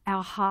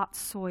our heart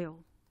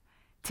soil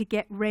to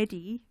get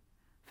ready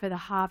for the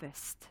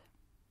harvest.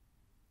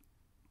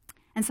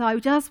 And so I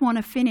just want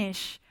to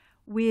finish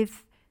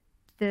with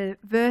the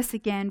verse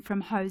again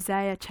from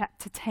Hosea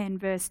chapter 10,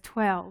 verse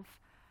 12,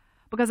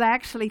 because I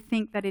actually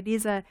think that it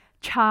is a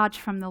charge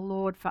from the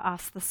Lord for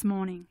us this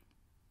morning.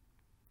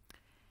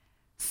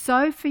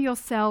 "Sow for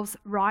yourselves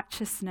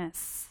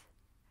righteousness,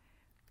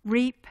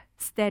 reap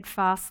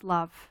steadfast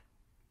love.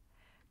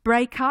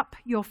 Break up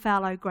your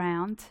fallow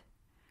ground,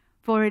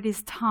 for it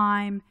is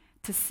time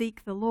to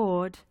seek the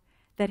Lord,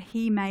 that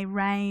he may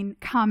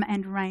come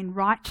and rain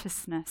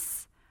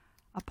righteousness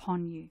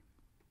upon you."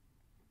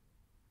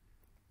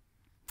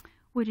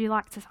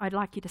 I'd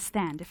like you to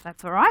stand, if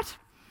that's all right.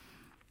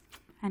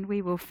 And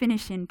we will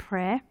finish in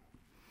prayer.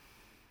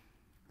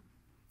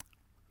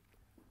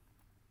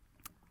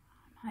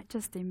 I might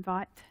just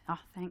invite,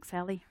 thanks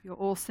Ellie, you're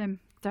awesome.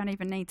 Don't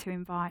even need to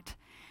invite.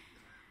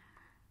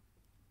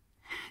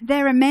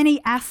 There are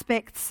many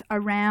aspects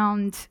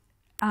around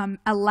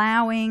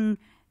allowing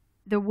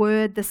the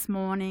word this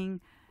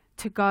morning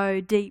to go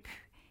deep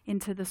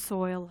into the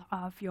soil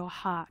of your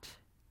heart.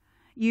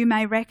 You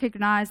may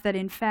recognize that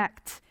in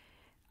fact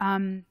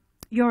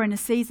you're in a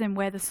season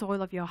where the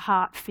soil of your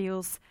heart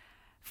feels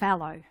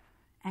fallow,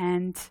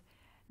 and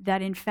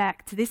that in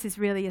fact this is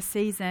really a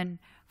season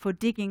for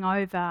digging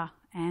over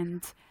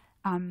and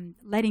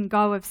letting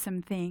go of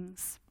some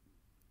things.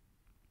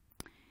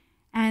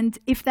 And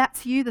if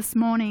that's you this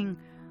morning,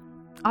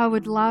 I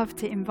would love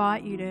to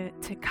invite you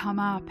to come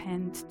up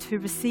and to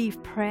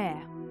receive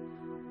prayer,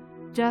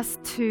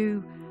 just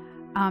to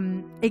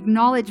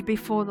acknowledge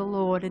before the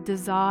Lord a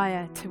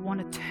desire to want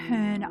to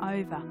turn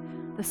over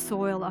the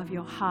soil of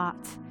your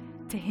heart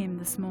to Him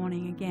this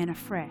morning again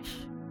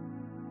afresh.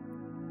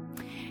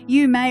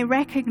 You may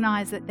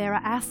recognize that there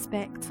are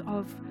aspects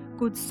of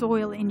good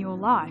soil in your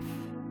life,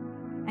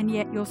 and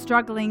yet you're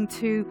struggling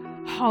to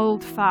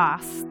hold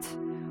fast,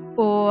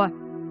 or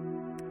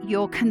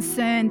you're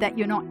concerned that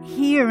you're not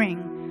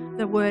hearing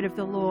the word of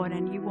the Lord,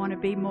 and you want to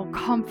be more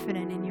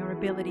confident in your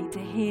ability to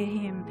hear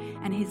Him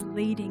and His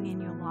leading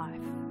in your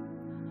life.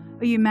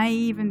 Or you may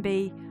even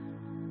be,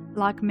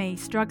 like me,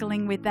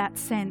 struggling with that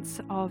sense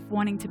of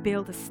wanting to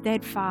build a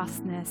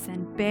steadfastness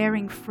and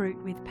bearing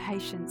fruit with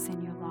patience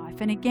in your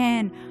life. And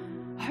again,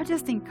 I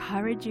just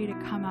encourage you to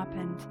come up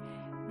and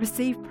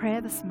receive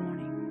prayer this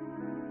morning.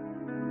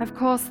 Of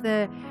course,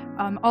 the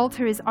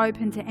altar is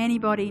open to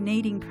anybody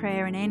needing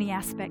prayer in any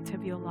aspect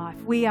of your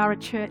life. We are a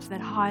church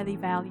that highly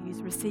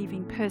values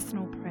receiving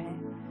personal prayer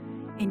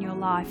in your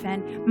life.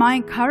 And my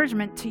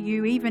encouragement to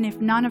you, even if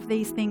none of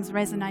these things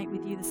resonate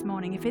with you this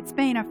morning, if it's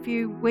been a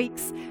few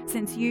weeks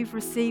since you've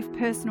received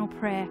personal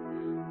prayer,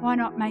 Why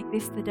not make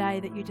this the day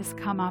that you just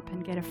come up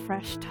and get a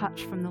fresh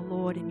touch from the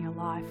Lord in your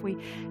life? We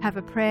have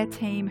a prayer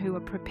team who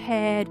are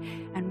prepared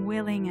and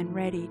willing and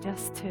ready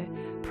just to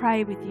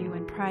pray with you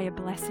and pray a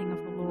blessing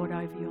of the Lord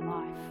over your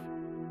life.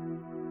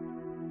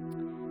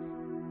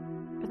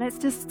 But let's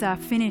just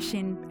finish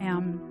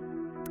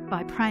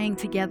by praying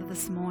together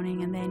this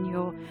morning, and then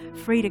you're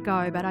free to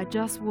go. But I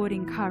just would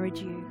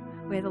encourage you,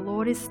 where the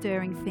Lord is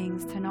stirring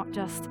things, to not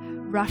just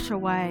rush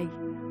away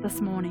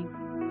this morning.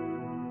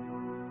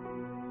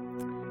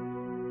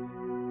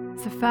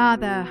 So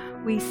Father,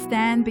 we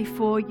stand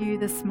before you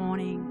this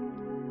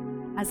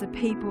morning as a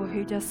people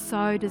who just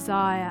so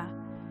desire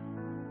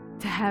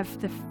to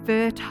have the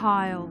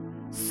fertile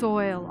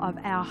soil of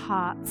our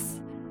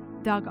hearts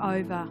dug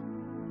over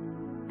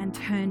and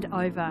turned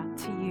over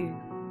to you.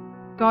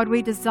 God,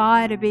 we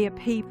desire to be a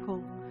people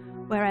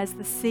where, as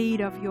the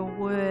seed of your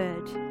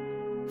word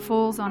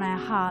falls on our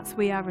hearts,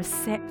 we are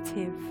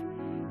receptive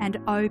and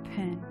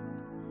open,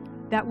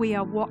 that we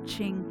are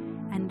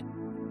watching and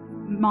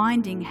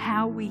minding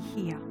how we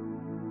hear.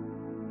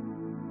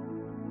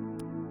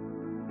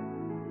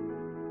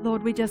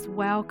 Lord, we just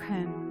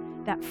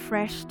welcome that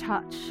fresh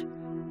touch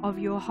of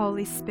your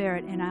Holy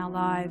Spirit in our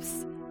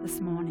lives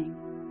this morning.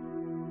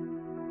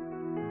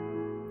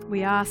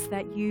 We ask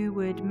that you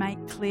would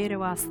make clear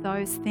to us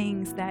those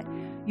things that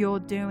you're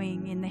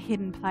doing in the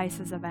hidden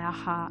places of our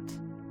heart.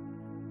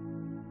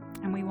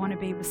 And we want to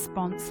be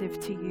responsive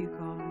to you,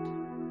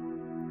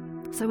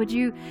 God. So would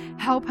you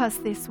help us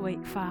this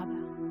week, Father,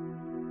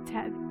 to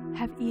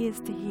have ears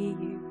to hear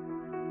you,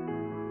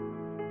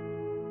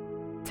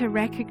 to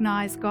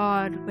recognize,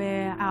 God,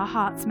 where our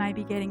hearts may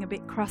be getting a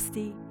bit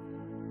crusty,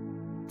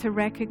 to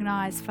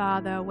recognize,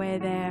 Father, where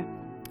there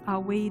are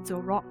weeds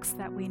or rocks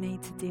that we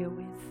need to deal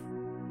with.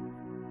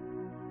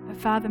 But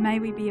Father, may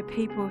we be a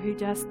people who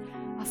just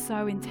are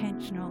so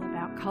intentional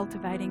about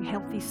cultivating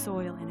healthy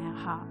soil in our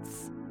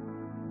hearts.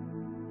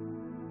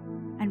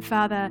 And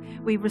Father,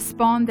 we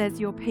respond as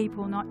your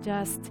people, not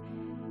just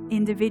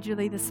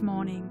individually this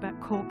morning, but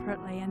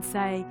corporately, and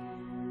say,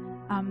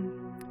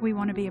 we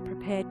want to be a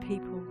prepared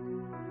people.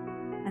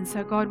 And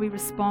so, God, we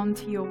respond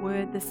to your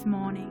word this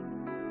morning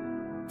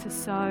to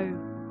sow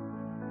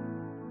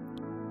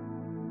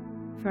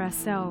for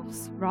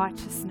ourselves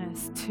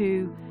righteousness,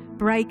 to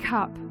break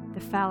up the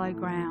fallow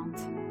ground.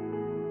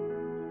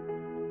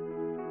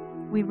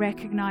 We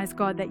recognize,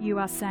 God, that you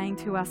are saying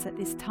to us at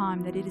this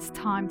time that it is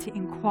time to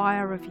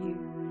inquire of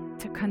you,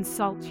 to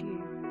consult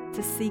you,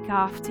 to seek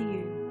after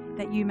you,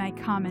 that you may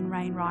come and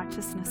rain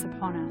righteousness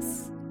upon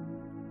us.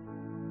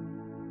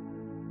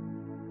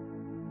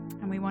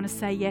 And we want to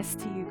say yes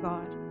to you,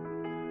 God.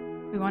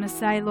 We want to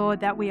say, Lord,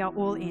 that we are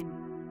all in.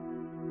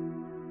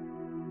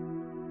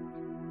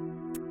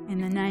 In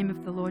the name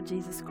of the Lord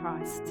Jesus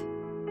Christ.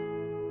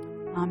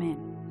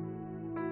 Amen.